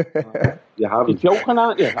 You haven't. You're joking,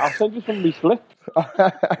 aren't you? I'll send you some of these slips.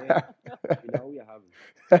 You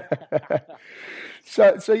haven't.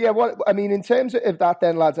 So yeah. In terms of that,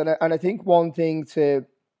 then, lads, and I think one thing to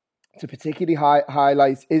particularly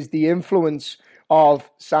highlight is the influence of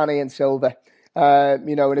Sané and Silva. And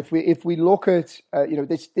if we look at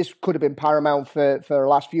this could have been paramount for the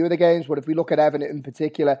last few of the games, but if we look at Everton in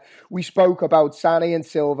particular, we spoke about Sané and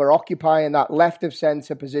Silva occupying that left of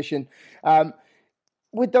centre position.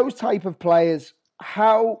 With those type of players,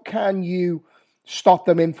 how can you stop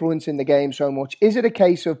them influencing the game so much? Is it a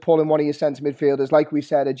case of pulling one of your centre midfielders, like we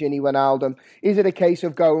said, a Gini Wijnaldum? Is it a case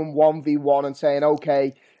of going 1v1 and saying,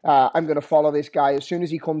 okay, I'm going to follow this guy. As soon as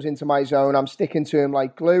he comes into my zone, I'm sticking to him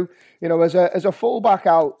like glue. As a fullback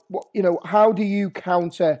out, how do you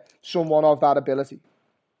counter someone of that ability?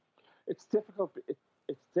 It's difficult.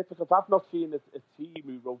 It's difficult. I've not seen a team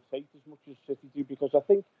who rotate as much as City do, because I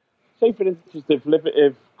think, say for instance,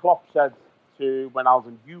 if Klopp said to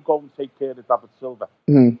Wijnaldum, you go and take care of David Silva.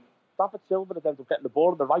 David Silva would end up getting the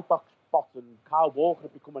ball in the right back spot, and Kyle Walker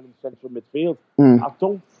would be coming in central midfield.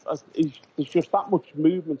 There's just that much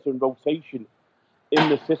movement and rotation in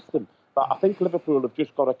the system that I think Liverpool have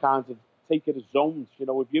just got to kind of take it as zones.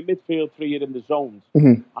 If your midfield three are in the zones,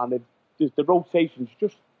 and if the rotations,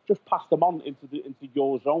 just pass them on into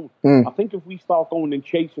your zone. I think if we start going and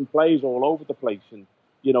chasing players all over the place, and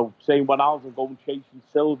saying Wijnaldum go and chasing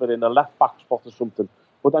Silva in a left back spot or something,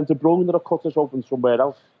 but then De Bruyne will cut us open somewhere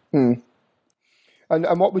else.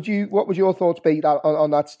 And what would your thoughts be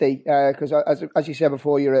on that, Steve? Because as you said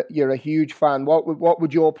before, you're a huge fan. What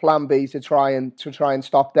would your plan be to try and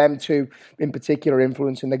stop them two in particular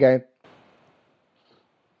influencing the game?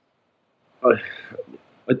 I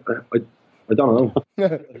don't know.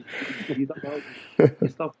 You don't know. You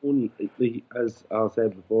stop one, as Al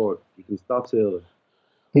said before, you can stop Silva.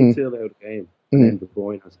 Kick Silva out of the game, and then De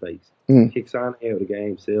Bruyne has space. Kick Sané out of the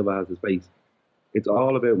game, Silva has the space. It's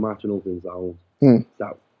all about matching up in zones.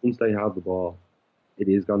 That once they have the ball, it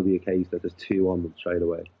is going to be a case that there's two on them straight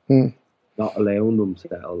away. Not allowing them to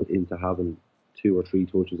settle into having 2 or 3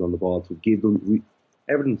 touches on the ball to give them.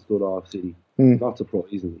 Everything stood off City. Not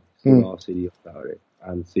surprisingly, stood off City on Saturday,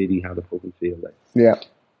 and City had a fucking field day. Yeah.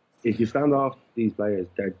 If you stand off these players,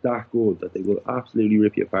 they're that good that they will absolutely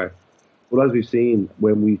rip you apart. But as we've seen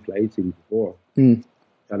when we played City before,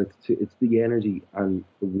 that it's the energy and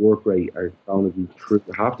the work rate are going to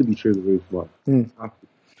have to be through the roof tomorrow.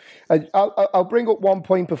 I'll bring up one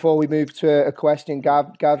point before we move to a question.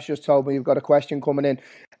 Gav's just told me you've got a question coming in.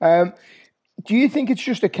 Do you think it's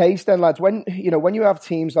just a case then, lads, when you have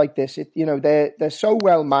teams like this, they're so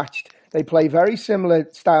well matched They play very similar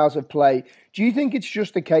styles of play. Do you think it's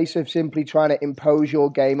just a case of simply trying to impose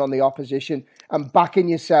your game on the opposition and backing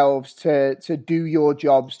yourselves to do your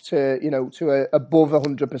jobs to above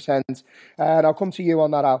 100%? And I'll come to you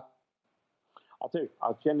on that, Al. I do.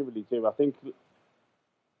 I genuinely do. I think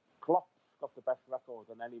Klopp's got the best record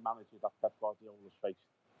than any manager that Pep Guardiola's faced.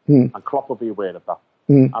 And Klopp will be aware of that.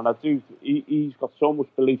 And I do. He's got so much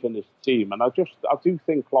belief in his team, and I do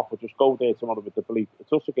think Klopp will just go there tomorrow with the belief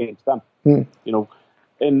it's us against them. You know,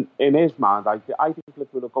 in his mind, I think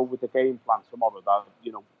Liverpool will go with the game plan tomorrow. That,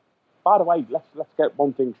 you know, by the way, let's get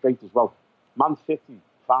one thing straight as well. Man City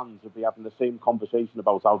fans will be having the same conversation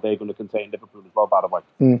about how they're going to contain Liverpool as well. By the way,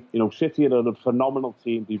 you know, City are a phenomenal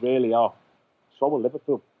team. They really are. So are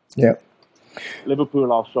Liverpool. Yeah.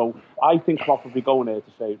 Liverpool are. So I think Klopp will be going there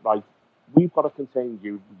to say, right, we've got to contain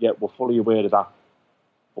you, yet we're fully aware of that.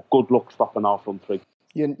 But good luck stopping our front three.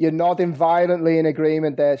 You're nodding violently in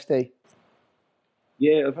agreement there, Steve.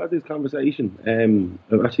 Yeah, I've had this conversation.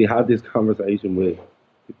 I've actually had this conversation with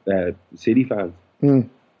City fans.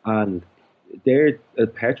 And they're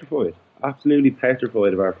petrified, absolutely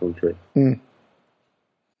petrified of our front three.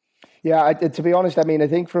 Yeah, to be honest, I mean, I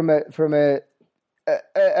think from a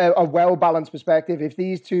well-balanced perspective, if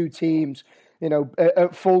these two teams, you know,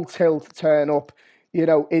 at full tilt turn up, you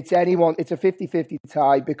know, it's a 50-50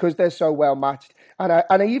 tie because they're so well matched. And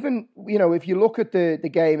I even, you know, if you look at the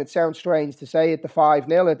game, it sounds strange to say it, the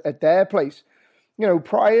 5-0 at their place, you know,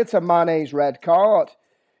 prior to Mane's red card,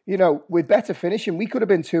 you know, with better finishing, we could have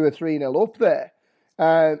been 2 or 3-0 up there.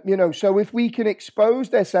 You know, so if we can expose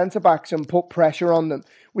their centre-backs and put pressure on them,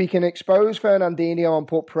 we can expose Fernandinho and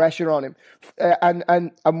put pressure on him.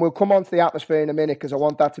 And we'll come on to the atmosphere in a minute because I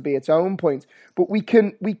want that to be its own point. But we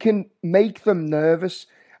can make them nervous.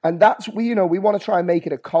 And that's, we want to try and make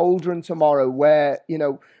it a cauldron tomorrow where, you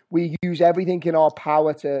know, we use everything in our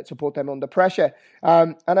power to put them under pressure.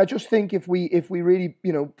 And I just think if we really,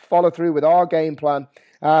 you know, follow through with our game plan,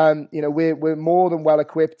 you know, we're more than well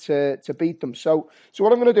equipped to beat them. So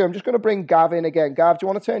what I'm going to do, I'm just going to bring Gav in again. Gav, do you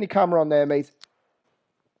want to turn your camera on there, mate?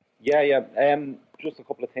 Yeah. Just a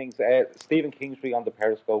couple of things. Stephen Kingsbury on the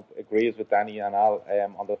Periscope agrees with Danny and Al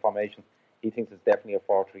on the formation. He thinks it's definitely a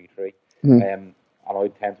 4-3-3. And I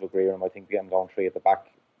tend to agree with him. I think them going 3 at the back,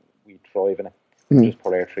 we thrive in it. Just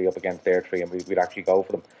put our 3 up against their 3 and we'd actually go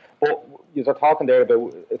for them. But you're talking there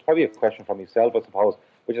about, it's probably a question from yourself, I suppose,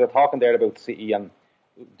 but you're talking there about City and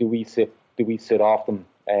do we sit off them?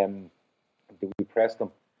 Do we press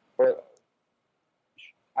them?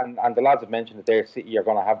 And the lads have mentioned that their City are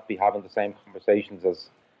going to be having the same conversations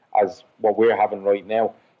as what we're having right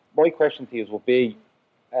now. My question to you will be,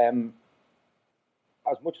 as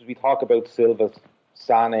much as we talk about Silva,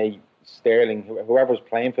 Sané, Sterling, whoever's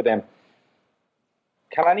playing for them,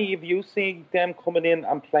 can any of you see them coming in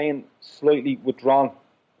and playing slightly withdrawn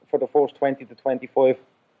for the first 20 to 25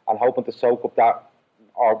 and hoping to soak up that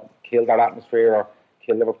or kill that atmosphere or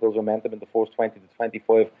kill Liverpool's momentum in the first 20 to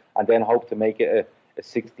 25 and then hope to make it a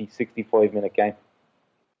 60, 65-minute game?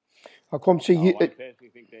 I'll come to you. I personally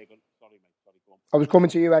think they're going. Sorry, mate. Sorry, go on. I was coming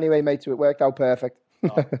to you anyway, mate, so it worked out perfect.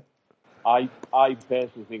 I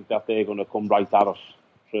personally think that they're going to come right at us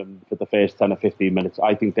for the first 10 or 15 minutes.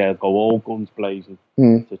 I think they'll go all guns blazing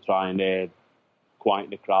to try and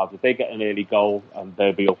quieten the crowds. If they get an early goal and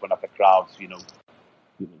they'll be open at the crowds, you know,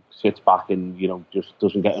 sits back and, you know, just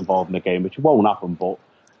doesn't get involved in the game, which won't happen, but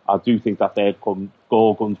I do think that they'll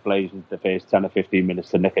go guns blazing the first 10 or 15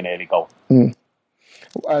 minutes to nick an early goal. And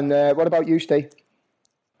what about you, Steve?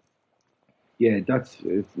 Yeah, that's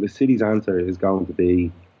the City's answer is going to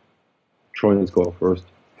be try and score first.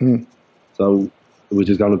 So, which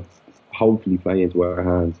is going to hopefully play into our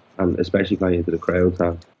hands and especially play into the crowd's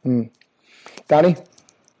hands. Danny?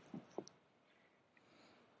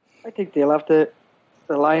 I think they'll have the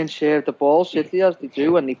lion's share of the ball, City, as they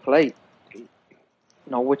do when they play. You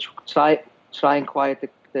know, which try and quiet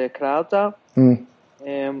the crowd down.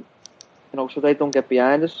 You know, so they don't get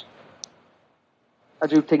behind us. I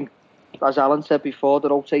do think, as Alan said before, the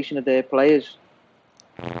rotation of their players.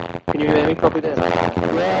 Can you hear me properly there?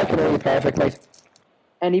 Yeah, I can hear you perfect, mate.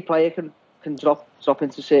 Any player can drop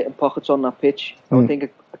into certain pockets on that pitch. I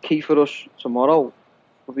think a key for us tomorrow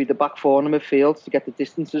will be the back four in the midfield to get the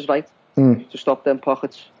distances right, to stop them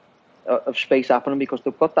pockets of space happening, because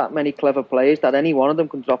they've got that many clever players that any one of them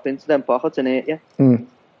can drop into them pockets and hit you.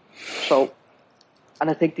 So, and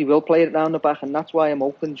I think they will play it down the back, and that's why I'm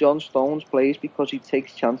hoping John Stones plays, because he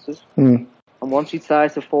takes chances. And once he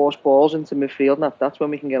tries to force balls into midfield, that's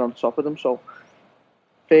when we can get on top of them. So,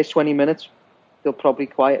 first 20 minutes, they'll probably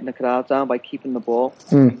quieten the crowd down by keeping the ball.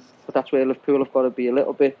 But that's where Liverpool have got to be a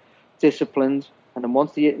little bit disciplined. And then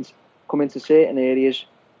once they come into certain areas,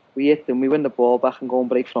 we hit them, we win the ball back and go and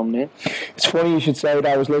break from there. It's funny you should say that.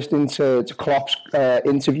 I was listening to Klopp's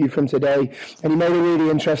interview from today, and he made a really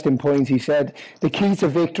interesting point. He said the key to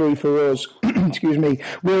victory for us, excuse me,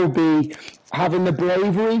 will be having the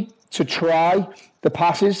bravery to try the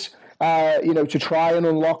passes, to try and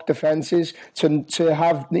unlock defences, to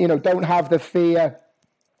have, don't have the fear.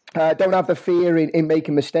 Don't have the fear in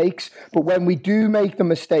making mistakes, but when we do make the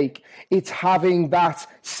mistake, it's having that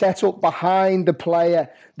set up behind the player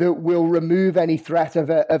that will remove any threat of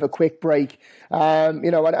a quick break. And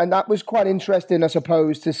that was quite interesting, I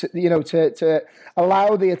suppose, to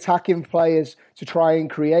allow the attacking players to try and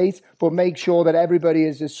create, but make sure that everybody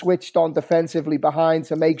is switched on defensively behind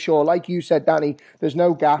to make sure, like you said, Danny, there's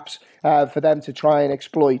no gaps for them to try and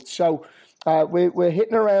exploit. So. We're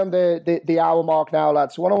hitting around the hour mark now,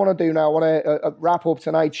 lads. So what I want to do now, I want to wrap up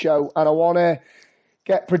tonight's show, and I want to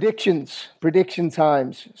get prediction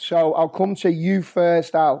times. So I'll come to you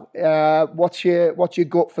first, Al. What's your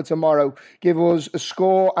gut for tomorrow? Give us a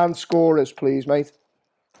score and scorers, please, mate.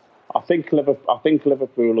 I think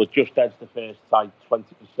Liverpool will just edge the first side,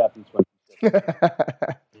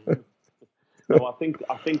 27-26. So I think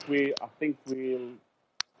we'll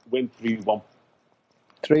win 3-1.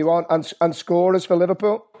 3-1 and scorers for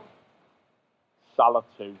Liverpool? Salah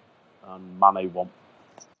 2 and Mane 1.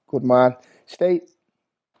 Good man. Steve?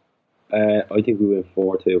 I think we win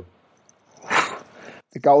 4-2.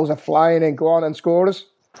 The goals are flying in. Go on, and scorers?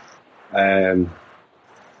 Van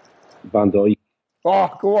Dijk. Oh,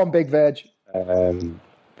 go on, Big Veg.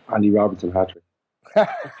 Andy Robertson hat-trick.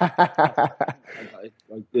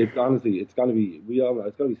 Honestly, it's going to be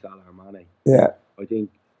Salah or Mane. Yeah. I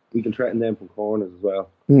think we can threaten them from corners as well.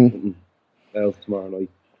 Else tomorrow night.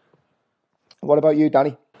 What about you, Danny?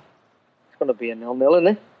 It's going to be a 0-0,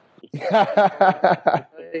 isn't it?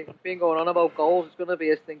 It's been going on about goals. It's going to be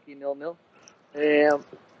a stinky 0-0.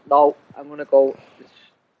 No, I'm going to go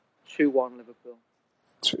 2-1 Liverpool.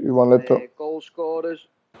 2-1 Liverpool. Goal scorers.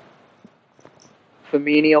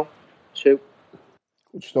 Firmino, 2.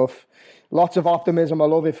 Good stuff. Lots of optimism. I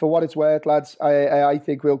love it. For what it's worth, lads, I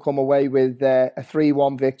think we'll come away with a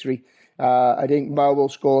 3-1 victory. I think Mo will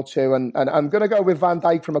score 2. And I'm going to go with Van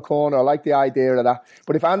Dijk from a corner. I like the idea of that.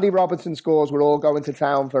 But if Andy Robertson scores, we're all going to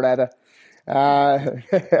town forever. Right.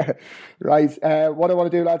 What I want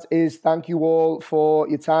to do, lads, is thank you all for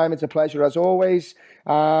your time. It's a pleasure as always.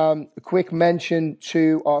 A quick mention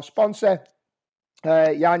to our sponsor,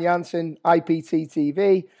 Jan Jansen, IPT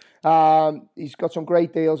TV. He's got some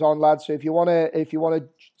great deals on, lads. So if you want to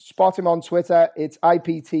spot him on Twitter, it's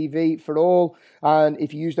IPTV for all. And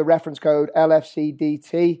if you use the reference code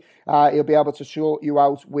LFCDT, he'll be able to sort you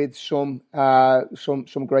out with some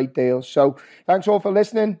great deals. So thanks all for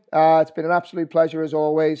listening. It's been an absolute pleasure as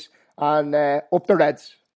always. And up the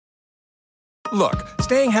Reds. Look,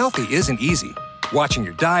 staying healthy isn't easy. Watching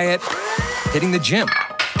your diet, hitting the gym,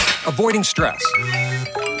 avoiding stress.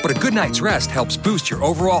 But a good night's rest helps boost your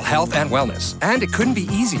overall health and wellness. And it couldn't be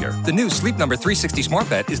easier. The new Sleep Number 360 Smart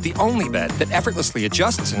Bed is the only bed that effortlessly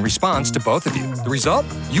adjusts and responds to both of you. The result?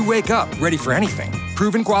 You wake up ready for anything.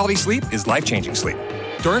 Proven quality sleep is life-changing sleep.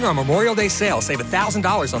 During our Memorial Day sale, save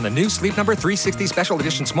 $1,000 on the new Sleep Number 360 Special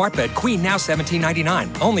Edition Smart Bed, Queen, now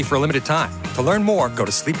 $17.99. Only for a limited time. To learn more, go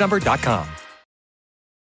to sleepnumber.com.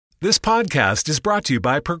 This podcast is brought to you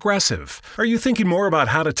by Progressive. Are you thinking more about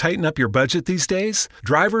how to tighten up your budget these days?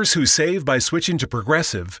 Drivers who save by switching to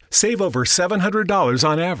Progressive save over $700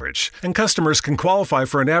 on average, and customers can qualify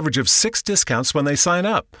for an average of 6 discounts when they sign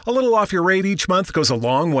up. A little off your rate each month goes a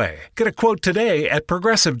long way. Get a quote today at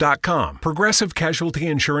Progressive.com. Progressive Casualty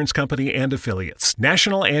Insurance Company and Affiliates.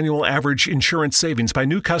 National annual average insurance savings by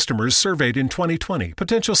new customers surveyed in 2020.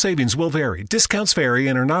 Potential savings will vary. Discounts vary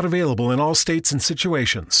and are not available in all states and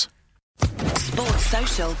situations. Sports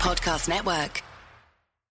Social Podcast Network.